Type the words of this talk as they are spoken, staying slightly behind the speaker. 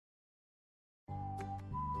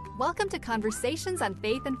Welcome to Conversations on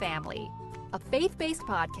Faith and Family, a faith-based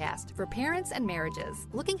podcast for parents and marriages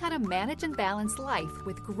looking how to manage and balance life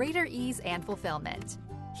with greater ease and fulfillment.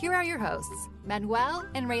 Here are your hosts, Manuel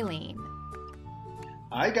and Rayleen.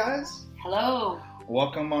 Hi, guys. Hello.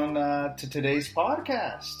 Welcome on to today's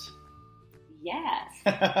podcast. Yes.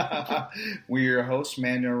 We're your hosts,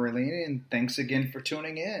 Manuel Rayleen, and thanks again for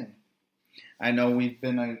tuning in. I know we've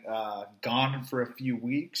been gone for a few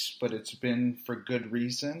weeks, but it's been for good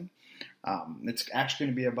reason. It's actually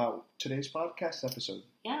going to be about today's podcast episode.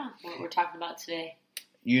 Yeah, what we're talking about today.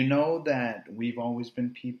 You know that we've always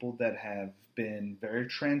been people that have been very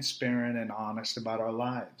transparent and honest about our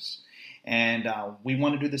lives. And we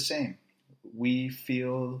want to do the same. We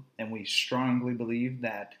feel and we strongly believe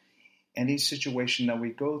that any situation that we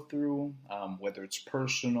go through, whether it's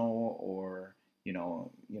personal or you know,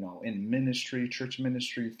 in ministry, church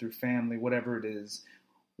ministry, through family, whatever it is,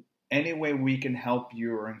 any way we can help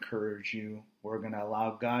you or encourage you, we're going to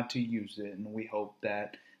allow God to use it. And we hope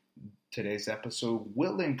that today's episode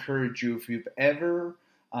will encourage you if you've ever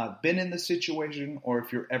been in the situation or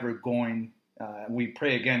if you're ever going, we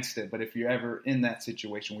pray against it, but if you're ever in that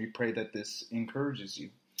situation, we pray that this encourages you.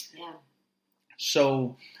 Yeah.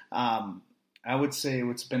 So, I would say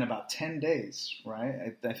it's been about 10 days,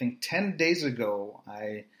 right? I think 10 days ago,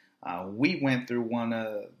 we went through one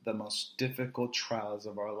of the most difficult trials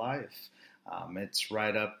of our life. It's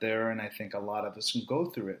right up there, and I think a lot of us can go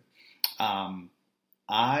through it.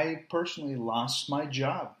 I personally lost my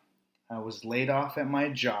job. I was laid off at my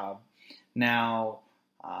job. Now,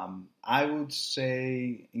 I would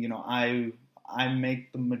say, I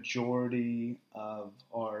make the majority of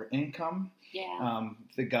our income. Yeah.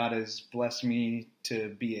 That God has blessed me to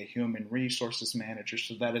be a human resources manager,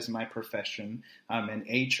 so that is my profession. I'm in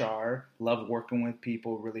HR, love working with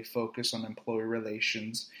people, really focus on employee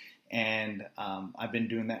relations, and I've been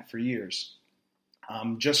doing that for years.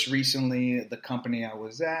 Just recently, the company I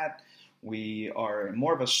was at, we are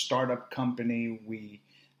more of a startup company. We,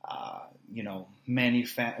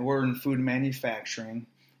 we're in food manufacturing,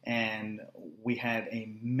 and we had a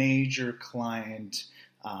major client.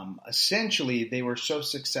 Essentially, they were so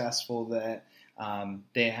successful that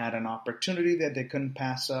they had an opportunity that they couldn't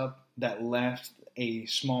pass up that left a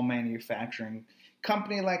small manufacturing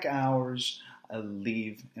company like ours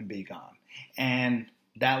leave and be gone. And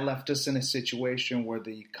that left us in a situation where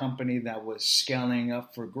the company that was scaling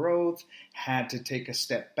up for growth had to take a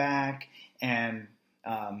step back. And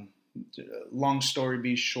long story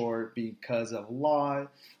be short, because of law,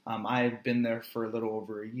 I had been there for a little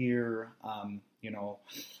over a year.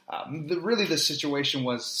 The situation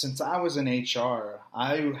was, since I was in HR,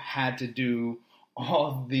 I had to do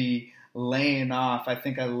all the laying off. I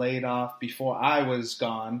think I laid off before I was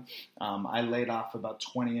gone. I laid off about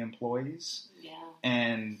 20 employees. Yeah.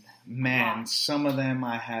 And man, some of them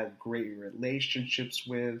I had great relationships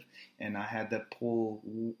with, and I had to pull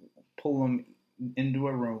them into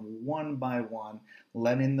a room one by one,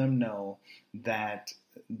 letting them know that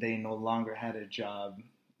they no longer had a job,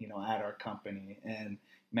 at our company. And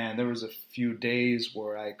man, there was a few days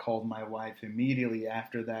where I called my wife immediately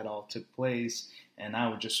after that all took place, and I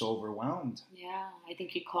was just overwhelmed. Yeah, I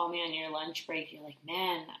think you called me on your lunch break. You're like,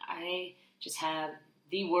 man, I just had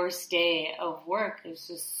the worst day of work. It's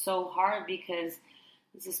just so hard because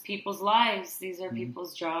this is people's lives. These are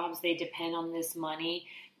people's jobs. They depend on this money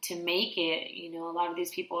to make it. A lot of these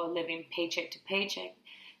people are living paycheck to paycheck.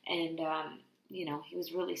 And, he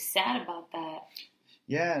was really sad about that.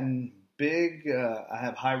 Yeah, and I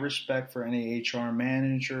have high respect for any HR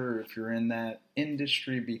manager if you're in that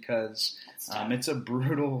industry, because it's a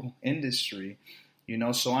brutal industry,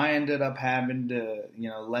 so I ended up having to,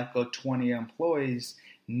 let go 20 employees,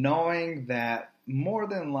 knowing that more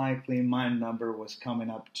than likely my number was coming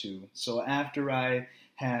up too. So after I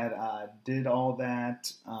had did all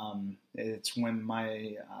that, it's when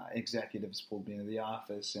my executives pulled me into the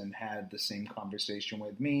office and had the same conversation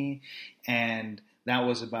with me, and that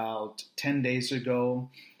was about 10 days ago.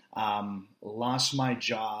 Lost my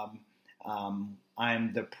job.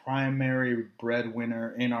 I'm the primary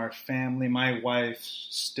breadwinner in our family. My wife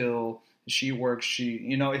she works.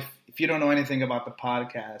 If you don't know anything about the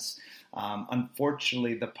podcast,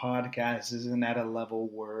 unfortunately, the podcast isn't at a level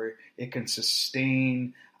where it can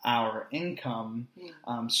sustain our income.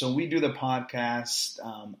 So we do the podcast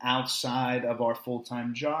outside of our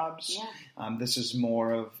full-time jobs. Yeah. This is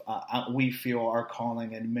more of, we feel, our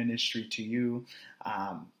calling and ministry to you.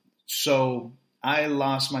 So I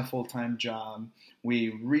lost my full-time job. We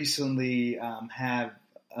recently have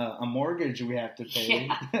a mortgage we have to pay.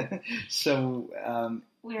 Yeah. So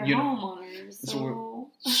we're homeowners.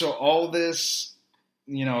 So all this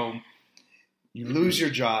you lose your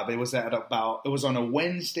job. It was on a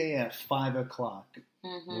Wednesday at 5:00.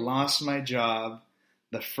 Lost my job.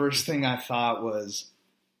 The first thing I thought was,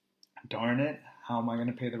 darn it, how am I going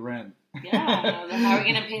to pay the rent? Yeah, how are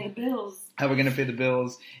we going to pay the bills? How are we going to pay the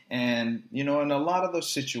bills? And, in a lot of those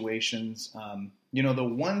situations, the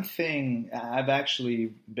one thing I've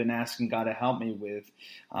actually been asking God to help me with,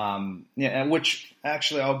 which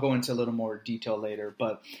actually I'll go into a little more detail later,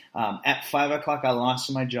 but at 5:00 I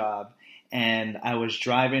lost my job and I was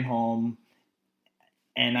driving home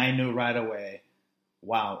and I knew right away,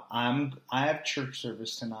 wow, I have church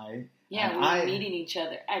service tonight. Yeah, we were meeting each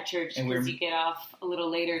other at church because you get off a little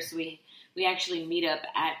later, so we actually meet up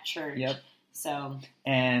at church. Yep. So.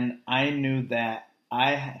 And I knew that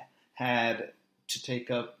I had to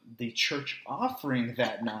take up the church offering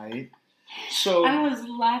that night. So I was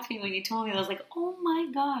laughing when you told me. I was like, oh my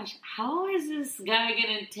gosh, how is this guy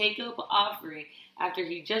going to take up offering after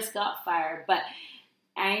he just got fired? But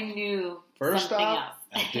I knew something else.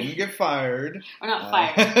 I didn't get fired. Or not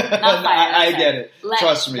fired. Not fired. I get it.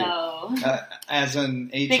 Trust me. Go. As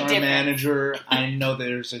an HR manager, I know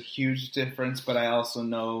there's a huge difference, but I also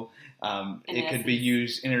know it could be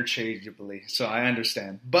used interchangeably. So I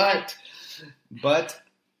understand. But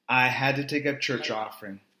I had to take up church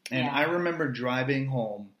offering. And I remember driving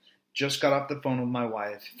home, just got off the phone with my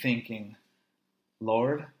wife, thinking,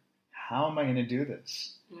 Lord, how am I going to do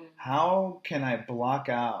this? How can I block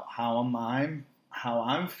out how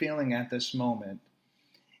I'm feeling at this moment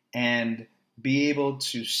and be able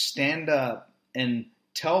to stand up and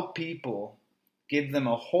tell people, give them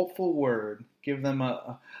a hopeful word, give them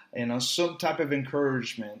some type of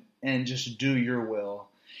encouragement, and just do your will.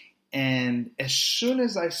 And as soon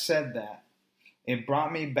as I said that, it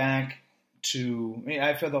brought me back to,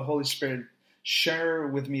 I feel the Holy Spirit share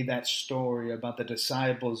with me that story about the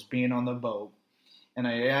disciples being on the boat. And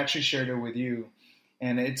I actually shared it with you.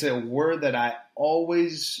 And it's a word that I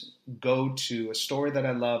always go to, a story that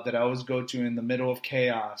I love, that I always go to in the middle of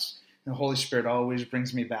chaos. And the Holy Spirit always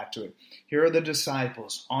brings me back to it. Here are the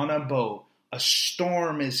disciples on a boat. A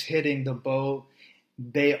storm is hitting the boat.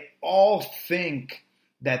 They all think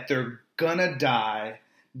that they're gonna die,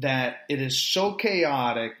 that it is so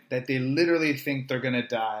chaotic that they literally think they're gonna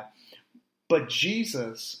die. But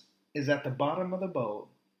Jesus is at the bottom of the boat,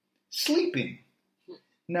 sleeping.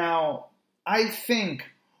 Now, I think,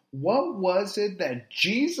 what was it that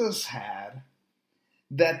Jesus had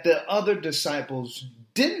that the other disciples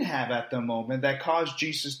didn't have at the moment that caused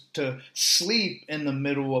Jesus to sleep in the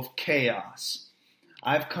middle of chaos?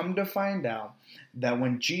 I've come to find out that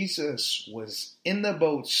when Jesus was in the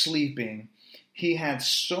boat sleeping, he had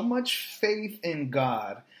so much faith in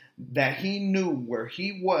God that he knew where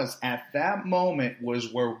he was at that moment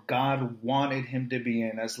was where God wanted him to be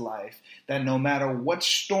in his life. That no matter what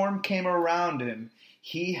storm came around him,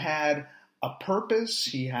 he had a purpose,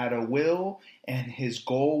 he had a will, and his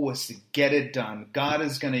goal was to get it done. God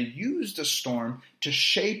is going to use the storm to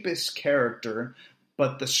shape his character,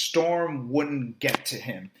 but the storm wouldn't get to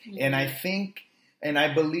him. Mm-hmm. And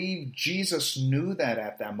I believe Jesus knew that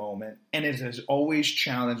at that moment, and it has always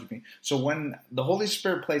challenged me. So when the Holy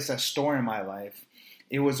Spirit placed that storm in my life,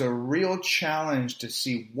 it was a real challenge to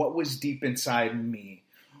see what was deep inside me.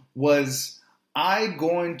 Was I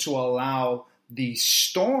going to allow the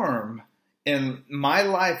storm in my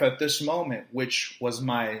life at this moment, which was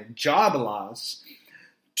my job loss,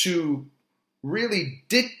 to really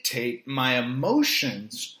dictate my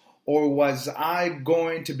emotions? Or was I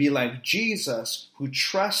going to be like Jesus, who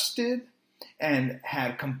trusted and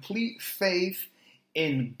had complete faith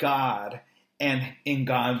in God and in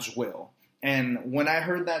God's will? And when I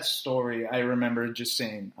heard that story, I remember just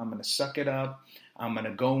saying, I'm going to suck it up. I'm going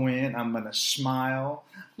to go in. I'm going to smile.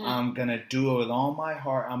 I'm going to do it with all my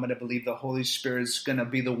heart. I'm going to believe the Holy Spirit is going to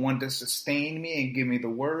be the one to sustain me and give me the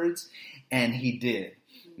words. And he did.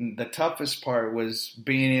 The toughest part was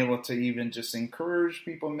being able to even just encourage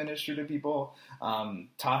people, minister to people,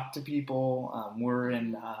 talk to people. We're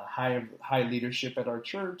in high leadership at our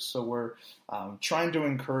church, so we're trying to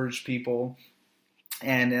encourage people.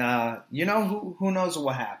 And who knows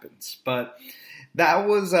what happens? But that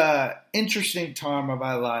was an interesting time of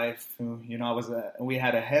my life. We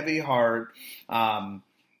had a heavy heart.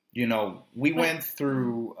 We went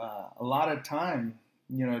through a lot of time.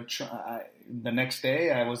 The next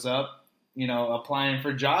day I was up, applying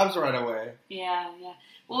for jobs right away. Yeah.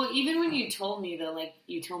 Well, even when you told me though, like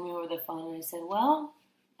you told me over the phone, and I said, well,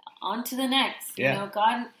 on to the next. Yeah.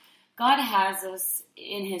 God has us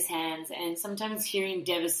in his hands, and sometimes hearing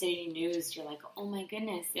devastating news, you're like, oh my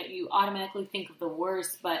goodness, you automatically think of the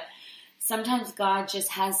worst, but sometimes God just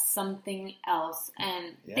has something else,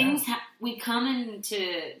 and things we come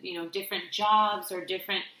into, different jobs or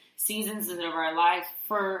different seasons of our life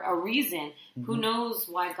for a reason. Who knows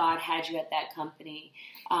why God had you at that company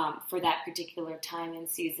for that particular time and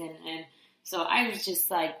season? And so I was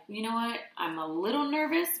just like, you know what? I'm a little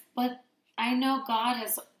nervous, but I know God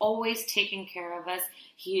has always taken care of us.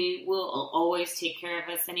 He will always take care of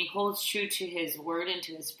us, and He holds true to His word and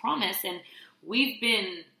to His promise. And we've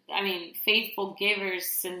been, faithful givers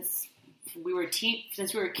since we were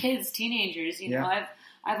kids, teenagers. You know,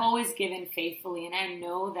 I've always given faithfully, and I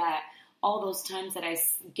know that all those times that I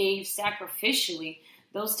gave sacrificially,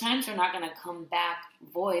 those times are not going to come back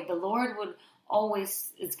void. The Lord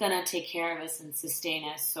is going to take care of us and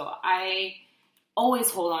sustain us. So I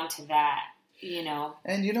always hold on to that,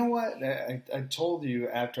 And you know what? I told you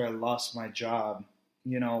after I lost my job,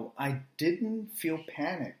 I didn't feel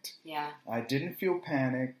panicked. Yeah. I didn't feel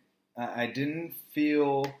panicked. I didn't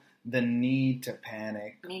feel the need to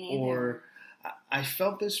panic. Me neither. Or I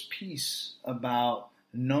felt this peace about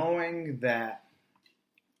knowing that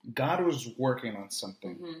God was working on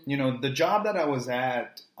something. The job that I was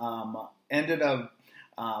at ended up,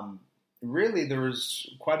 really, there was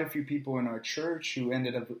quite a few people in our church who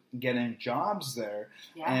ended up getting jobs there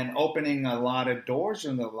and opening a lot of doors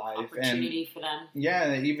in their life. Opportunity for them.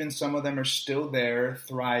 Yeah, even some of them are still there,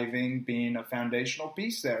 thriving, being a foundational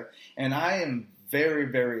piece there. And I am very,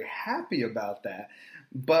 very happy about that.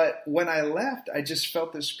 But when I left, I just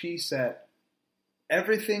felt this peace that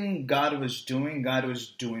everything God was doing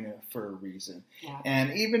it for a reason. Yeah.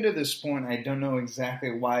 And even to this point, I don't know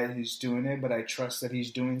exactly why He's doing it, but I trust that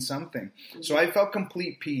He's doing something. So I felt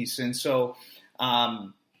complete peace. And so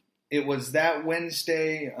it was that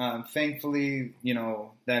Wednesday. Thankfully,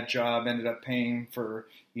 that job ended up paying for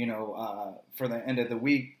the end of the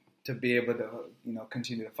week to be able to,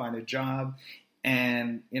 continue to find a job.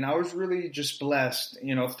 And, I was really just blessed,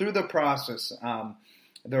 through the process.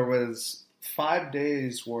 There was 5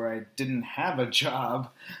 days where I didn't have a job.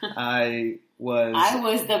 I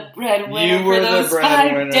was the breadwinner for those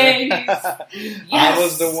 5 days. Yes. I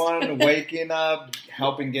was the one waking up,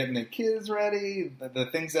 helping getting the kids ready, the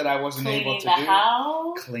things that I wasn't able to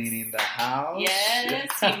do. Cleaning the house.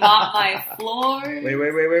 Yes, he mopped my floor.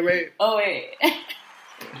 Wait. Oh, wait.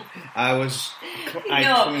 I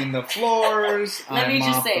cleaned the floors. Let me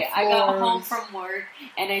just say, I got home from work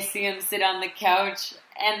and I see him sit on the couch,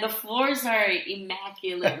 and the floors are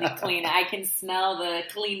immaculately clean. I can smell the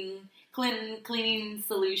cleaning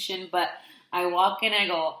solution, but I walk in, I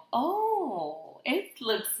go, oh, it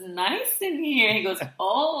looks nice in here. He goes,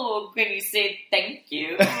 oh, can you say thank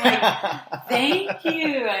you? I'm like, thank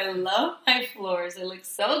you. I love my floors. It looks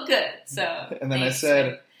so good. So, and then I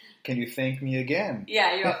said, can you thank me again?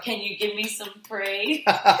 Yeah, can you give me some praise?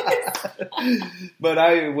 But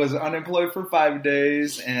I was unemployed for 5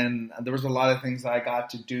 days, and there was a lot of things I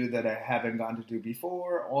got to do that I haven't gotten to do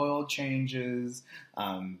before. Oil changes,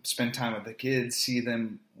 spend time with the kids, see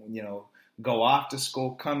them, go off to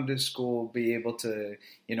school, come to school, be able to,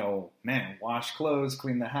 wash clothes,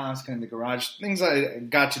 clean the house, clean the garage, things I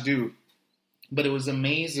got to do. But it was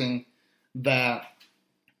amazing that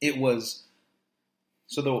it was...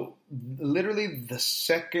 So literally the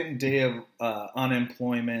second day of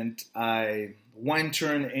unemployment, I went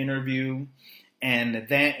to an interview, and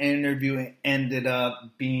that interview ended up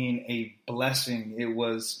being a blessing. It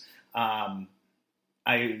was,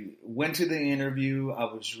 I went to the interview,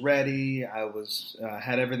 I was ready, I was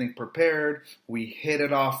had everything prepared, we hit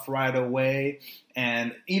it off right away,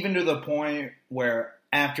 and even to the point where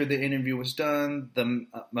after the interview was done,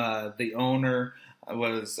 the owner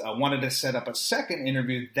wanted to set up a second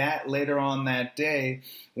interview later on that day,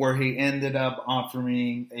 where he ended up offering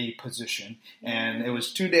me a position. And it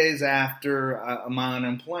was 2 days after my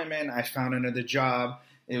unemployment, I found another job.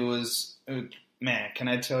 Man, can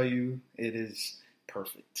I tell you, it is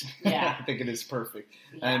perfect. Yeah. I think it is perfect.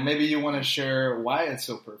 Yeah. And maybe you want to share why it's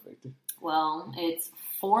so perfect. Well, it's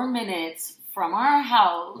 4 minutes from our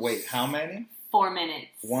house. Wait, how many? 4 minutes.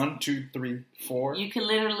 1, 2, 3, 4. You can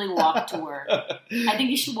literally walk to work. I think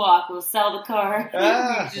you should walk. We'll sell the car.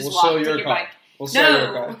 We'll sell your car. Bike. We'll sell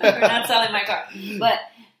your car. We're not selling my car. But,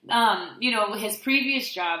 his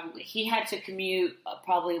previous job, he had to commute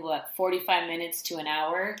probably, 45 minutes to an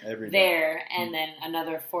hour there, and then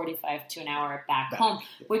another 45 to an hour back home,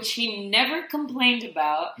 which he never complained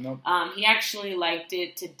about. Nope. He actually liked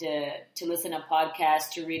it to listen to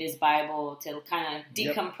podcasts, to read his Bible, to kind of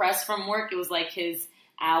decompress from work. It was like his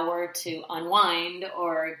hour to unwind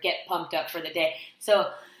or get pumped up for the day.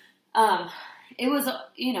 So it was,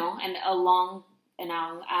 a long an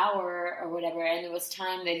hour or whatever, and it was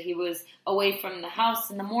time that he was away from the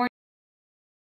house in the morning.